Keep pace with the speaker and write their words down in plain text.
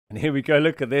And here we go.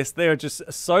 Look at this. There are just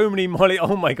so many molly.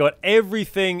 Oh my god.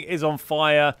 Everything is on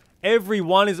fire.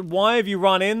 Everyone is. Why have you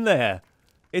run in there?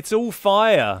 It's all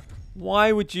fire.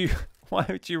 Why would you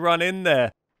run in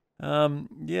there?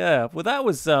 Yeah. Well, that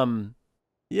was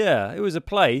yeah, it was a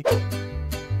play.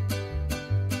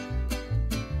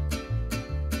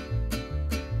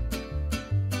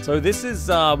 So this is,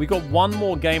 we got one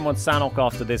more game on Sanhok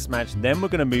after this match. Then we're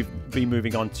going to be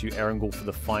moving on to Erangel for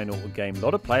the final game. A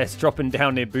lot of players dropping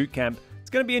down near boot camp.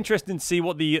 It's going to be interesting to see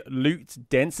what the loot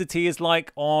density is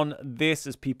like on this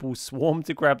as people swarm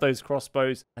to grab those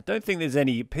crossbows. I don't think there's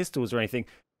any pistols or anything.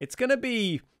 It's going to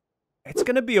be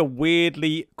a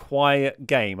weirdly quiet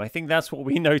game. I think that's what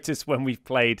we noticed when we've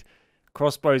played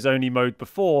crossbows only mode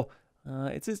before.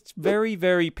 It's just very,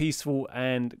 very peaceful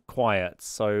and quiet.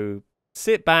 So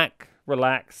sit back,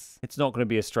 relax. It's not going to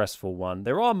be a stressful one.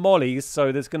 There are mollies,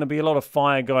 so there's going to be a lot of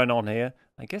fire going on here.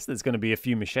 I guess there's going to be a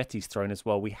few machetes thrown as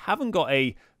well. We haven't got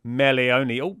a melee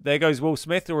only. Oh, there goes Will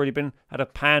Smith. Already had a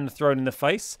pan thrown in the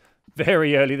face.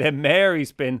 Very early there.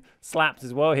 Mary's been slapped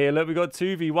as well here. Look, we've got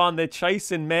 2v1. They're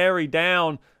chasing Mary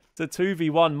down to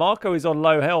 2v1. Marco is on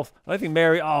low health. I think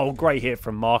Mary... Oh, great hit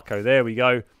from Marco. There we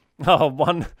go. Oh,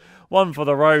 one for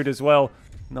the road as well.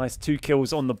 Nice 2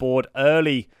 kills on the board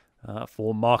early.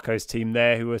 For Marco's team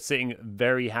there, who are sitting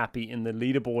very happy in the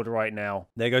leaderboard right now.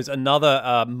 There goes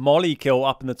another molly kill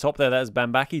up in the top there. That's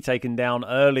Bambaki taken down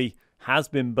early, has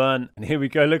been burnt. And here we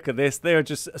go, look at this. There are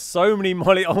just so many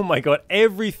molly. Oh my god,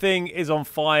 everything is on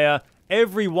fire.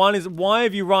 Everyone is... Why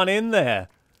have you run in there?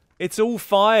 It's all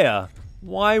fire.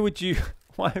 Why would you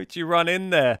run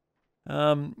in there?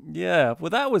 Yeah,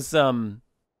 well that was...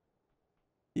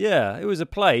 Yeah, it was a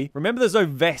play. Remember, there's no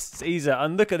vests either.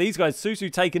 And look at these guys. Susu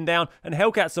taken down and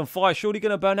Hellcat's on fire. Surely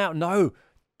going to burn out? No.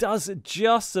 Does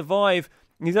just survive.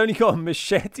 He's only got a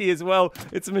machete as well.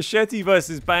 It's a machete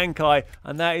versus Bankai.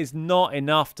 And that is not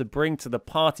enough to bring to the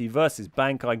party versus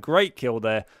Bankai. Great kill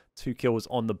there. 2 kills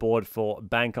on the board for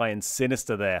Bankai and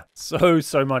Sinister there. So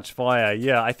much fire.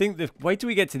 Yeah, I think wait till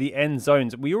we get to the end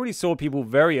zones. We already saw people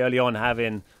very early on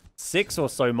having 6 or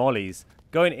so mollies.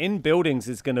 Going in buildings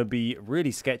is going to be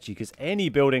really sketchy because any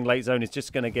building late zone is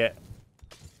just going to get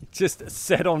just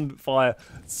set on fire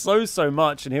so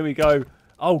much. And here we go.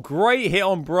 Oh, great hit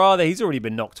on Brother. He's already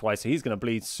been knocked twice, so he's going to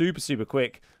bleed super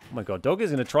quick. Oh my god, Dog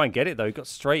is going to try and get it though. He got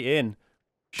straight in.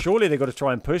 Surely they've got to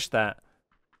try and push that.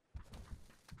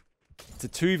 It's a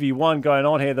 2v1 going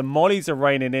on here. The mollies are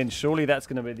raining in. Surely that's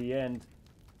going to be the end.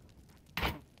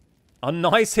 A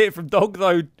nice hit from Dog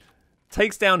though.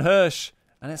 Takes down Hirsch.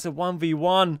 And it's a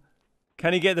 1v1.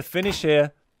 Can he get the finish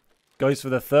here? Goes for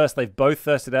the thirst. They've both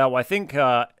thirsted out. Well, I think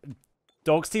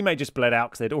Dog's teammate just bled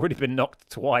out because they'd already been knocked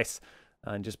twice.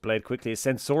 And just bled quickly. It's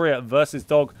Sensoria versus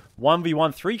Dog.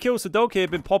 1v1. 3 kills for Dog here.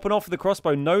 Been popping off with the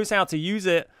crossbow. Knows how to use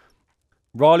it.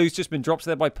 Ralu's just been dropped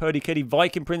there by Purdy Kitty.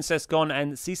 Viking Princess gone.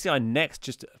 And CCI next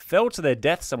just fell to their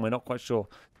death somewhere. Not quite sure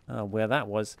where that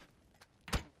was.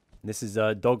 This is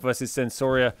Dog versus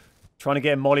Sensoria. Trying to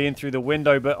get Molly in through the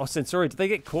window, but oh, Sensoria, did they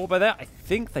get caught by that? I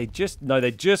think they just... No,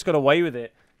 they just got away with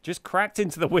it. Just cracked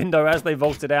into the window as they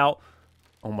vaulted out.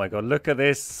 Oh my god, look at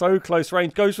this. So close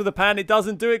range. Goes for the pan. It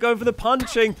doesn't do it. Going for the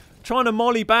punching. Trying to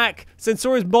molly back.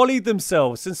 Sensoria's mollied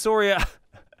themselves. Sensoria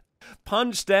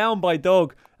punched down by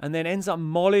Dog and then ends up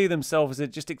mollying themselves as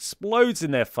it just explodes in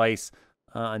their face.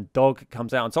 And Dog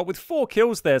comes out on top with 4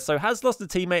 kills there. So has lost a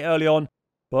teammate early on,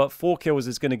 but 4 kills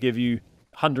is going to give you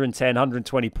 110,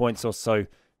 120 points or so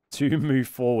to move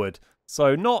forward.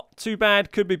 So not too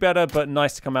bad. Could be better, but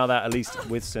nice to come out of that at least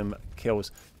with some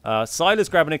kills. Silas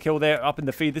grabbing a kill there up in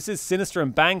the feed. This is Sinister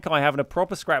and Bankai having a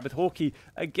proper scrap with Hawkeye.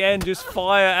 Again, just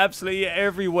fire absolutely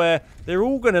everywhere. They're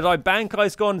all going to die.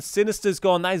 Bankai's gone. Sinister's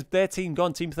gone. That is their team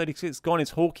gone. Team 36 gone. Is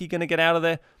Hawkeye going to get out of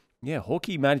there? Yeah,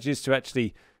 Hawkeye manages to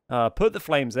actually put the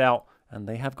flames out, and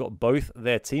they have got both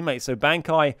their teammates. So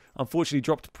Bankai unfortunately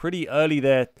dropped pretty early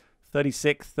there.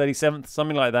 36th, 37th,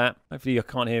 something like that. Hopefully you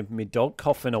can't hear me dog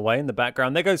coughing away in the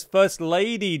background. There goes First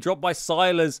Lady, dropped by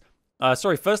Silas.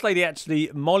 Sorry, First Lady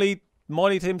actually mollied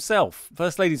himself.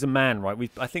 First Lady's a man, right?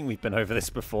 I think we've been over this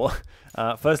before.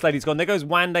 First Lady's gone. There goes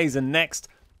Wandays next.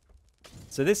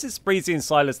 So this is Spreezy and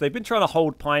Silas. They've been trying to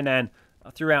hold Painan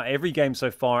throughout every game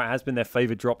so far. It has been their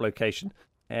favorite drop location.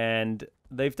 And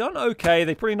they've done okay.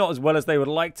 They're probably not as well as they would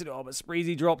like to do. Oh, but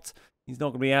Spreezy dropped. He's not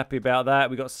going to be happy about that.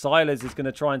 We got Silas is going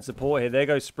to try and support here. There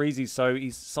goes Spreezy. So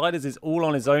Silas is all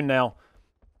on his own now.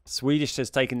 Swedish has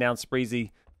taken down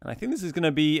Spreezy. And I think this is going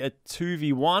to be a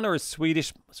 2v1 or a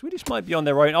Swedish. Swedish might be on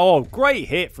their own. Oh, great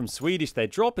hit from Swedish. They're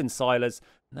dropping Silas.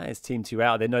 And that is team 2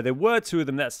 out there. No, there were 2 of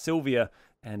them. That's Sylvia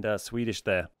and Swedish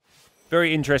there.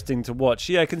 very interesting to watch.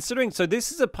 Yeah, considering, so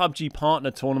this is a PUBG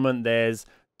Partner Tournament. There's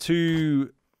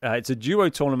two, it's a duo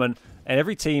tournament, and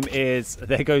every team is,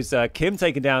 there goes Kim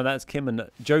taken down. That's Kim and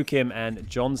Joe Kim and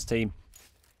John's team.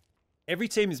 Every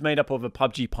team is made up of a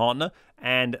PUBG partner,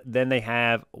 and then they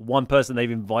have one person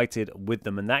they've invited with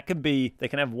them, and that can be, they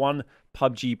can have one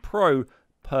PUBG Pro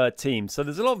per team. So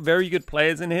there's a lot of very good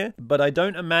players in here, but I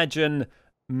don't imagine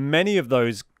many of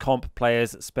those comp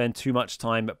players spend too much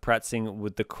time practicing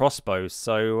with the crossbow.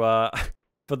 So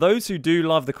for those who do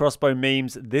love the crossbow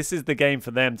memes, this is the game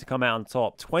for them to come out on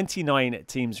top. 29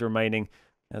 teams remaining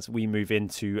as we move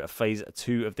into phase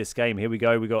 2 of this game. Here we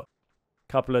go. We got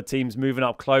couple of teams moving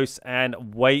up close,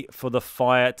 and wait for the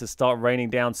fire to start raining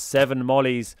down. 7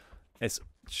 mollies. It's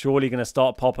surely going to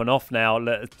start popping off now.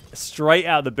 Straight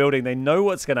out of the building. They know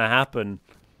what's going to happen.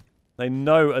 They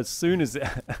know as soon as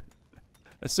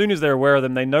as soon as they're aware of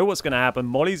them, they know what's going to happen.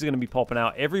 Mollies are going to be popping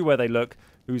out everywhere they look.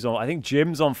 Who's on? I think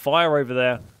Jim's on fire over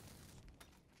there.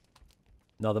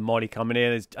 Another molly coming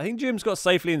in. I think Jim's got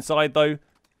safely inside though.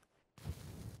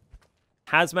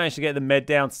 Has managed to get the med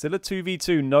down. Still a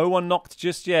 2v2. No one knocked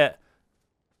just yet.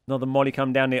 Another molly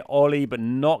come down near Ollie, but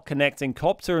not connecting.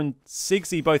 Copter and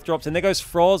Sigsy both dropped. And there goes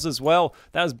Froz as well.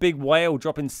 That was Big Whale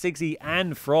dropping Sigsy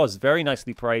and Froz. Very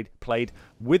nicely played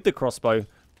with the crossbow.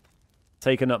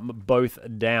 Taking up both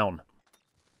down.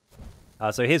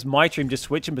 So here's my team just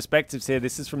switching perspectives here.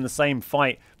 This is from the same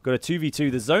fight. We've got a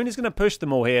 2v2. The zone is going to push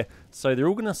them all here. So they're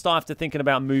all going to start after thinking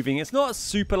about moving. It's not a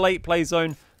super late play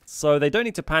zone, so they don't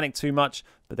need to panic too much.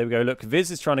 But there we go. Look, Viz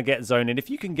is trying to get zone. And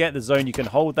if you can get the zone, you can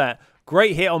hold that.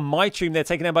 Great hit on my team. They're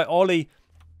taken out by Ollie.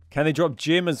 Can they drop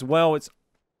Jim as well? It's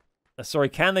sorry,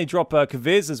 can they drop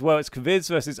Kaviz as well? It's Kaviz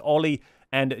versus Ollie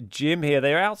and Jim here.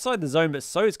 They're outside the zone, but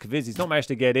so is Kaviz. He's not managed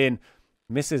to get in.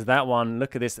 Misses that one.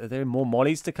 Look at this. Are there more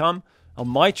mollies to come? On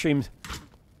my team,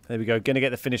 there we go. Going to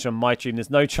get the finish on my team. There's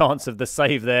no chance of the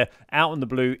save there. Out in the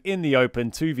blue, in the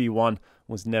open, 2v1.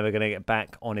 Was never going to get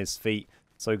back on his feet.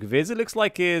 So Kaviz, it looks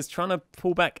like, is trying to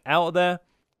pull back out of there.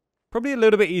 Probably a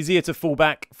little bit easier to fall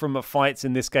back from fights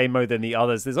in this game mode than the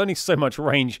others. There's only so much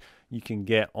range you can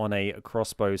get on a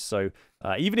crossbow. So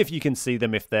even if you can see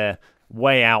them, if they're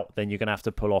way out, then you're going to have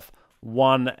to pull off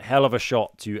one hell of a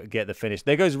shot to get the finish.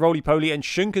 There goes Roly Poly, and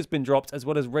Shunk has been dropped, as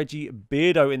well as Reggie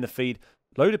Beardo in the feed.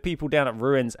 Load of people down at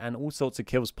Ruins, and all sorts of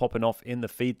kills popping off in the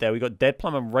feed there. We got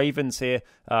Deadplum and Ravens here.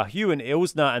 Hugh and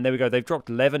Ilsner, and there we go. They've dropped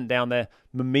Levant down there.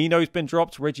 Mamino's been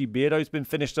dropped. Reggie Beardo's been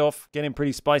finished off. Getting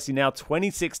pretty spicy now.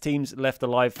 26 teams left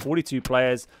alive. 42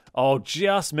 players. Oh,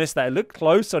 just missed that. It looked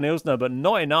close on Ilsner, but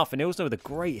not enough. And Ilsner with a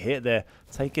great hit there.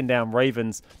 Taking down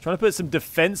Ravens. Trying to put some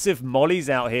defensive mollies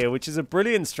out here, which is a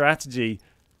brilliant strategy.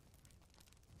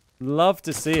 Love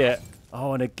to see it.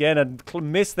 Oh, and again, a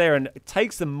miss there, and it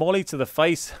takes the molly to the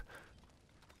face.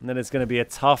 And then it's going to be a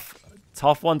tough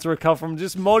one to recover from.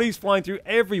 Just mollies flying through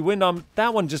every window.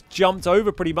 That one just jumped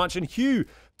over pretty much. And Hugh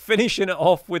finishing it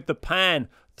off with the pan.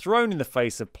 Thrown in the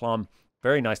face of Plum.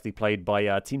 Very nicely played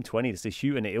by Team 20. This is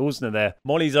Hugh and Ilsner there.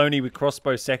 Mollies only with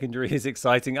crossbow secondary is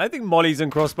exciting. I think mollies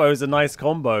and crossbow is a nice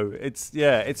combo. It's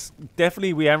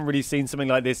definitely, we haven't really seen something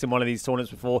like this in one of these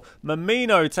tournaments before.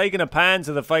 Mamino taking a pan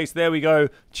to the face. There we go.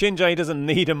 Chinjay doesn't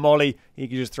need a molly. He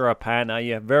can just throw a pan.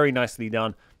 Yeah, very nicely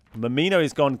done. Mamino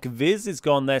is gone. Kaviz is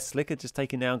gone there. Slicker just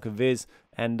taking down Kaviz.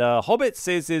 And Hobbits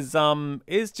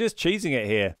is just cheesing it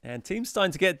here. And team's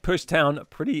starting to get pushed down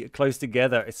pretty close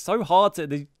together. It's so hard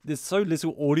to... There's so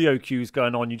little audio cues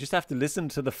going on. You just have to listen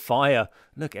to the fire.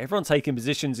 Look, everyone's taking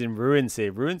positions in Ruins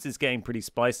here. Ruins is getting pretty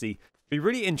spicy. It'd be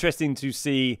really interesting to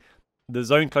see the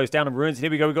zone close down in Ruins.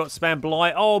 Here we go. We've got Spam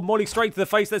Bly. Oh, molly straight to the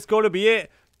face. That's got to be it.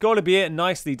 Got to be it.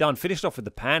 Nicely done. Finished off with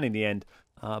the pan in the end.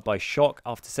 By Shock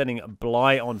after setting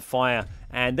Bly on fire.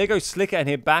 And there goes Slicker and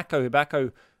Hibako.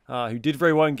 Hibako, who did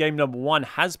very well in game number 1,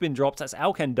 has been dropped. That's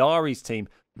Alkandari's team.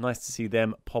 Nice to see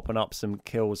them popping up some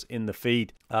kills in the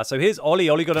feed. So here's Ollie.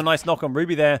 Ollie got a nice knock on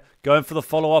Ruby there. Going for the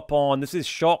follow-up on. This is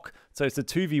Shock. So it's a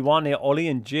 2v1 here. Ollie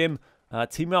and Jim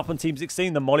teaming up on Team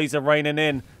 16. The mollies are raining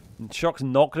in. And Shock's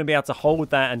not going to be able to hold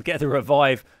that and get the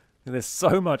revive. There's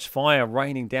so much fire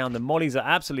raining down. The mollies are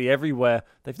absolutely everywhere.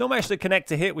 They've not managed to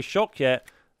connect a hit with Shock yet.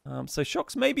 So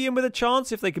Shock's maybe in with a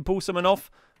chance if they can pull someone off.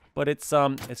 But it's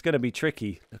going to be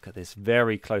tricky. Look at this.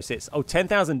 Very close hits. Oh,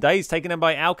 10,000 Days taken in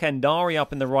by Alkandari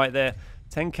up in the right there.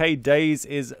 10k Days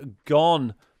is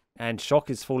gone. And Shock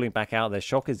is falling back out there.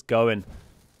 Shock is going.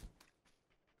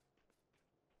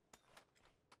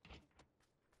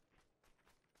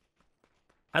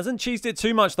 Hasn't cheesed it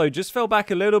too much, though. Just fell back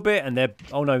a little bit, and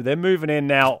they're moving in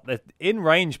now. They're in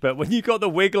range, but when you got the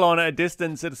wiggle on at a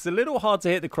distance, it's a little hard to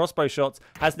hit the crossbow shots.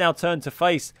 Has now turned to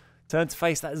face. Turn to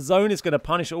face. That zone is going to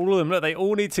punish all of them. Look, they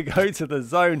all need to go to the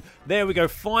zone. There we go.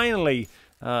 Finally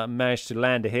managed to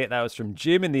land a hit. That was from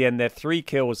Jim in the end there. 3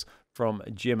 kills from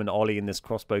Jim and Ollie in this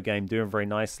crossbow game. Doing very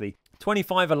nicely.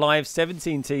 25 alive,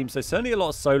 17 teams. So certainly a lot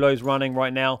of solos running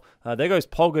right now. There goes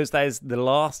Poggers. That is the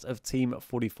last of Team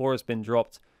 44 has been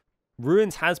dropped.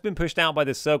 Ruins has been pushed out by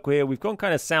the circle here. We've gone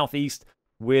kind of southeast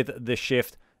with the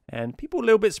shift. And people a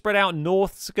little bit spread out.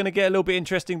 North's going to get a little bit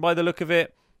interesting by the look of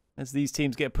it, as these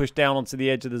teams get pushed down onto the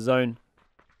edge of the zone.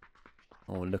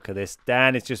 Oh, look at this.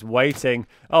 Dan is just waiting.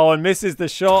 Oh, and misses the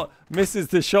shot. Misses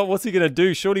the shot. What's he going to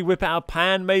do? Surely whip out a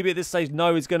pan maybe at this stage?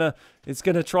 No, it's going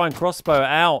to try and crossbow it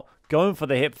out. Going for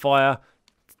the hip fire.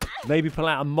 Maybe pull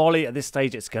out a molly. At this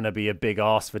stage, it's going to be a big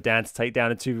ask for Dan to take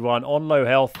down a 2v1 on low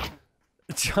health.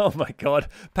 Oh, my God.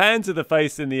 Pan to the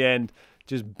face in the end.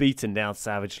 Just beaten down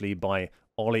savagely by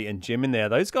Ollie and Jim in there.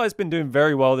 Those guys have been doing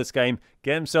very well this game.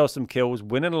 Getting themselves some kills,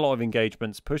 winning a lot of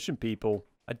engagements, pushing people.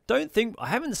 I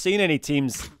haven't seen any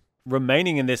teams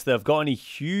remaining in this that have got any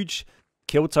huge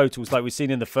kill totals like we've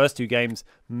seen in the first 2 games.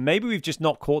 Maybe we've just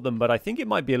not caught them, but I think it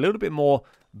might be a little bit more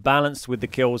balanced with the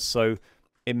kills. So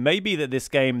it may be that this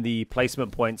game, the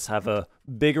placement points have a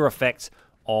bigger effect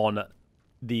on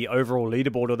the overall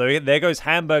leaderboard. Although there goes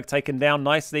Hamburg taken down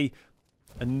nicely.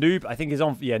 And Noob, I think, is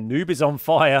on. Yeah, Noob is on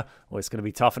fire. Oh, it's going to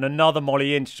be tough. And another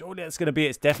molly in. Surely that's going to be.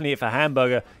 It's definitely it for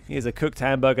Hamburger. Here's a cooked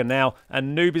hamburger now.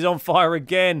 And Noob is on fire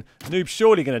again. Noob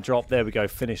surely going to drop. There we go.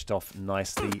 Finished off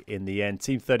nicely in the end.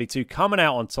 Team 32 coming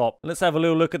out on top. Let's have a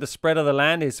little look at the spread of the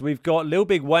land. Is we've got Lil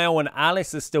Big Whale and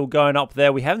Alice is still going up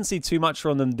there. We haven't seen too much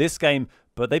from them this game,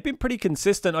 but they've been pretty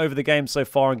consistent over the game so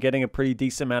far and getting a pretty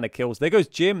decent amount of kills. There goes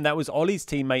Jim. That was Ollie's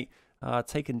teammate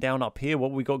taken down up here.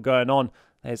 What we got going on?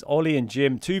 There's Ollie and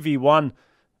Jim, 2v1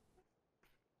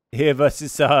 here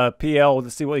versus PL.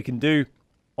 Let's see what he can do.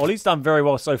 Ollie's done very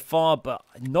well so far, but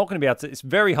not going to be able to. It's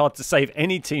very hard to save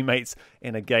any teammates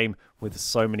in a game with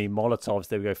so many Molotovs.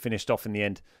 There we go, finished off in the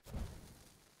end.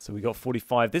 So we got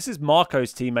 45. This is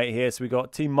Marco's teammate here. So we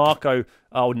got Team Marco.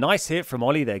 Oh, nice hit from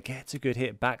Ollie there. Gets a good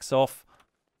hit, backs off.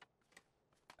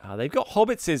 They've got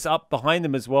Hobbitses up behind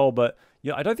them as well, but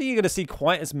yeah, I don't think you're going to see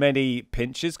quite as many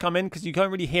pinches come in because you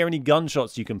can't really hear any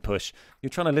gunshots you can push. You're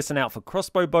trying to listen out for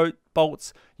crossbow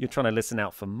bolts. You're trying to listen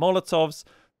out for Molotovs.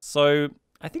 So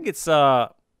I think it's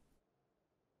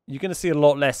you're going to see a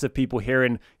lot less of people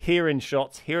hearing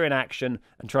shots, hearing action,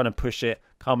 and trying to push it,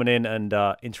 coming in and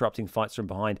interrupting fights from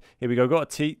behind. Here we go.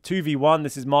 Got a 2v1.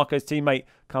 This is Marco's teammate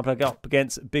coming up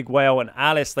against Big Whale and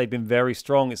Alice. They've been very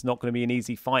strong. It's not going to be an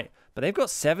easy fight. But they've got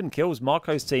 7 kills,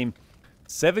 Marco's team.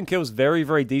 7 kills, very,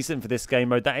 very decent for this game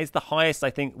mode. That is the highest I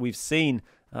think we've seen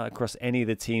across any of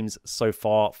the teams so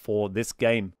far for this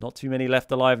game. Not too many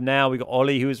left alive now. We got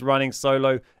Ollie, who is running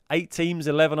solo. 8 teams,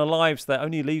 11 alive, so that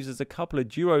only leaves us a couple of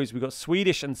duos. We've got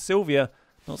Swedish and Sylvia.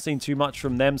 Not seen too much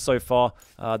from them so far.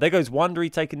 There goes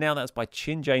Wondery taken down. That's by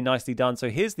Chinjay. Nicely done. So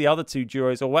here's the other 2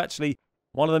 duos. Oh, actually,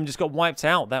 one of them just got wiped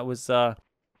out. That was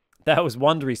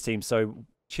Wondery's team. So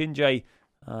Chinjay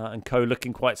and co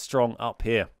looking quite strong up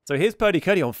here. So here's Purdy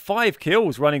Cuddy on 5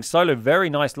 kills running solo. Very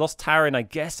nice. Lost Tarin, I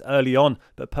guess, early on.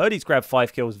 But Purdy's grabbed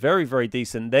 5 kills. Very, very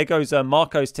decent. There goes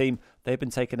Marco's team. They've been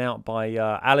taken out by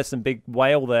Alice and Big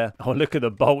Whale there. Oh, look at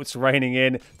the bolts raining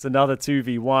in. It's another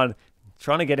 2v1.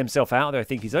 Trying to get himself out there, I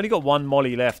think. He's only got 1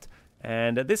 molly left.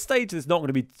 And at this stage, there's not going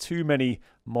to be too many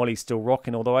mollies still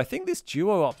rocking. Although I think this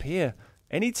duo up here,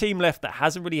 any team left that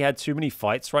hasn't really had too many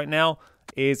fights right now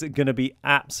is going to be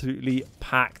absolutely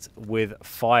packed with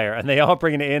fire. And they are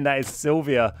bringing it in. That is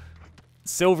Sylvia.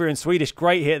 Sylvia in Swedish.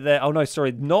 Great hit there. Oh, no,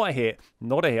 sorry. Not a hit.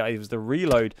 Not a hit. It was the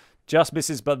reload. Just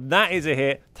misses. But that is a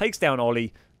hit. Takes down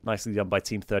Ollie. Nicely done by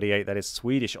Team 38. That is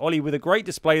Swedish. Ollie with a great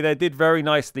display there. Did very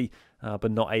nicely,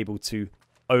 but not able to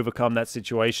overcome that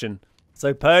situation.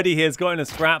 So Purdy here's got in a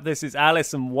scrap. This is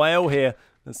Alice and Whale here.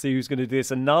 Let's see who's going to do this.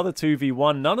 Another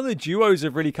 2v1. None of the duos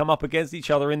have really come up against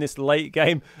each other in this late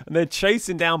game. And they're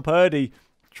chasing down Purdy,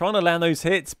 trying to land those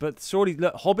hits. But surely,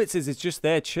 look, Hobbitses is just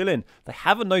there chilling. They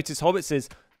haven't noticed Hobbitses.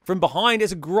 From behind,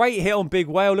 it's a great hit on Big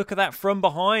Whale. Look at that from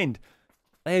behind.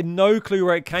 They had no clue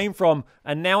where it came from.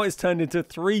 And now it's turned into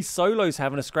 3 solos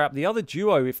having a scrap. The other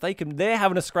duo, if they can, they're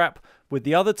having a scrap with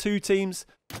the other 2 teams.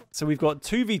 So we've got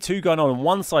 2v2 going on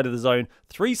one side of the zone.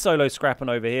 3 solos scrapping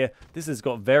over here. This has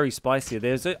got very spicy.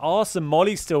 There are some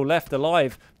mollies still left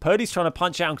alive. Purdy's trying to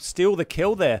punch out and steal the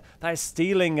kill there. That is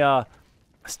stealing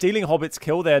Hobbit's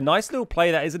kill there. Nice little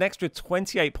play. That is an extra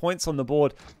 28 points on the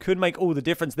board. Could make all the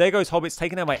difference. There goes Hobbit's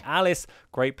taken out by Alice.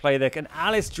 Great play there. And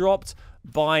Alice dropped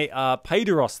by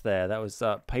Pederos there. That was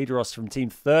Pederos from Team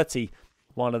 30,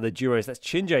 one of the duos. That's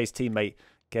Chinjay's teammate.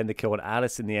 getting the kill on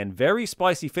Alice in the end. Very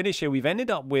spicy finish here. We've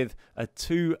ended up with a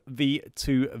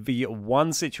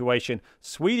 2v2v1 situation.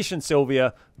 Swedish and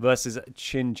Sylvia versus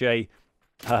Chinjay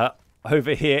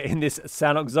over here in this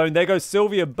Sanok zone. There goes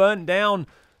Sylvia, burnt down.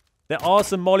 There are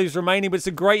some mollies remaining, but it's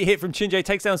a great hit from Chinjay.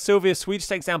 Takes down Sylvia. Swedish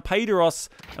takes down Pederos.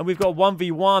 And we've got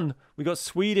 1v1. We've got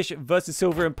Swedish versus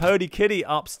Sylvia and Purdy Kitty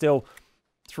up still.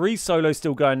 3 solos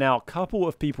still going now. A couple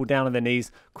of people down on their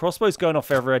knees. Crossbows going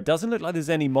off everywhere. Doesn't look like there's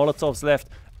any Molotovs left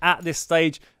at this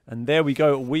stage. And there we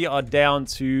go. We are down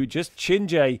to just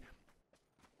Chinjay.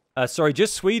 Sorry,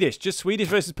 just Swedish. Just Swedish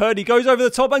versus Purdy. Goes over the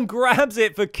top and grabs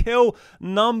it for kill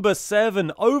number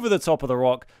 7 over the top of the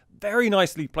rock. Very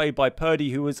nicely played by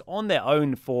Purdy, who was on their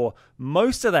own for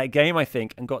most of that game, I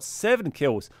think, and got 7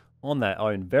 kills on their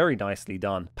own. Very nicely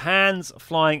done. Pans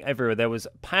flying everywhere. There was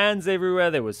pans everywhere.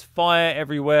 There was fire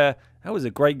everywhere. That was a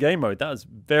great game mode. That was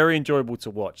very enjoyable to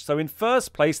watch. So in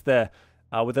first place there,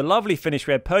 with a lovely finish,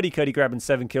 we had Purdy Cuddy grabbing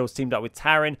 7 kills, teamed up with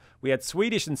Taran. We had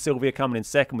Swedish and Sylvia coming in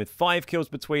second with 5 kills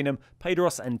between them.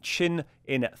 Pederos and Chin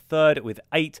in third with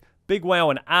 8. Big Whale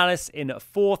and Alice in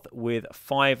fourth with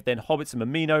 5. Then Hobbits and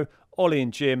Mamino, Ollie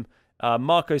and Jim.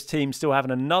 Marco's team still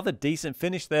having another decent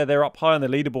finish there. They're up high on the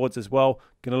leaderboards as well.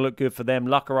 Going to look good for them.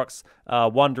 Lucarux,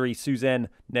 Wondery, Suzanne,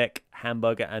 Neck,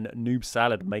 Hamburger, and Noob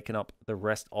Salad making up the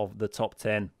rest of the top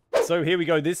 10. So here we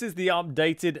go. This is the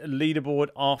updated leaderboard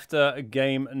after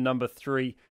game number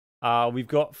 3. We've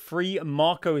got 3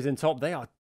 Marcos in top. They are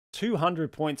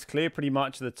 200 points clear pretty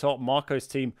much at the top. Marco's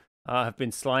team have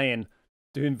been slaying.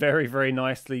 Doing very, very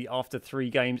nicely after 3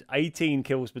 games. 18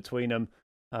 kills between them.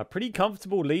 Pretty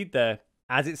comfortable lead there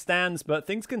as it stands, but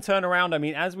things can turn around. I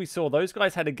mean, as we saw, those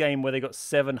guys had a game where they got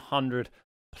 700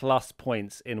 plus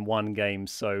points in one game.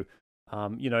 So,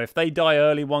 you know, if they die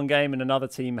early one game and another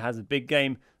team has a big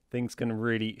game, things can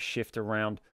really shift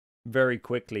around very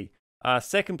quickly.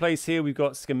 Second place here, we've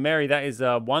got Scameri. That is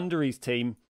Wondery's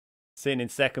team sitting in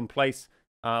second place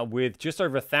with just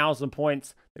over 1,000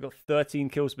 points. They've got 13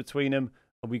 kills between them.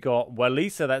 We got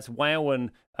Walisa, that's Whale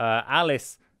and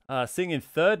Alice, sitting in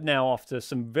third now after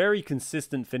some very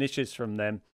consistent finishes from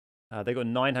them. They got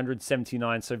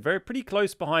 979, so pretty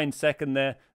close behind second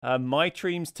there. My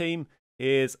Dreams team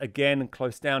is again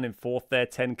close down in fourth there,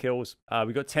 10 kills.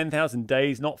 We got 10,000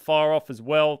 days, not far off as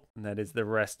well, and that is the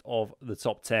rest of the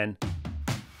top 10.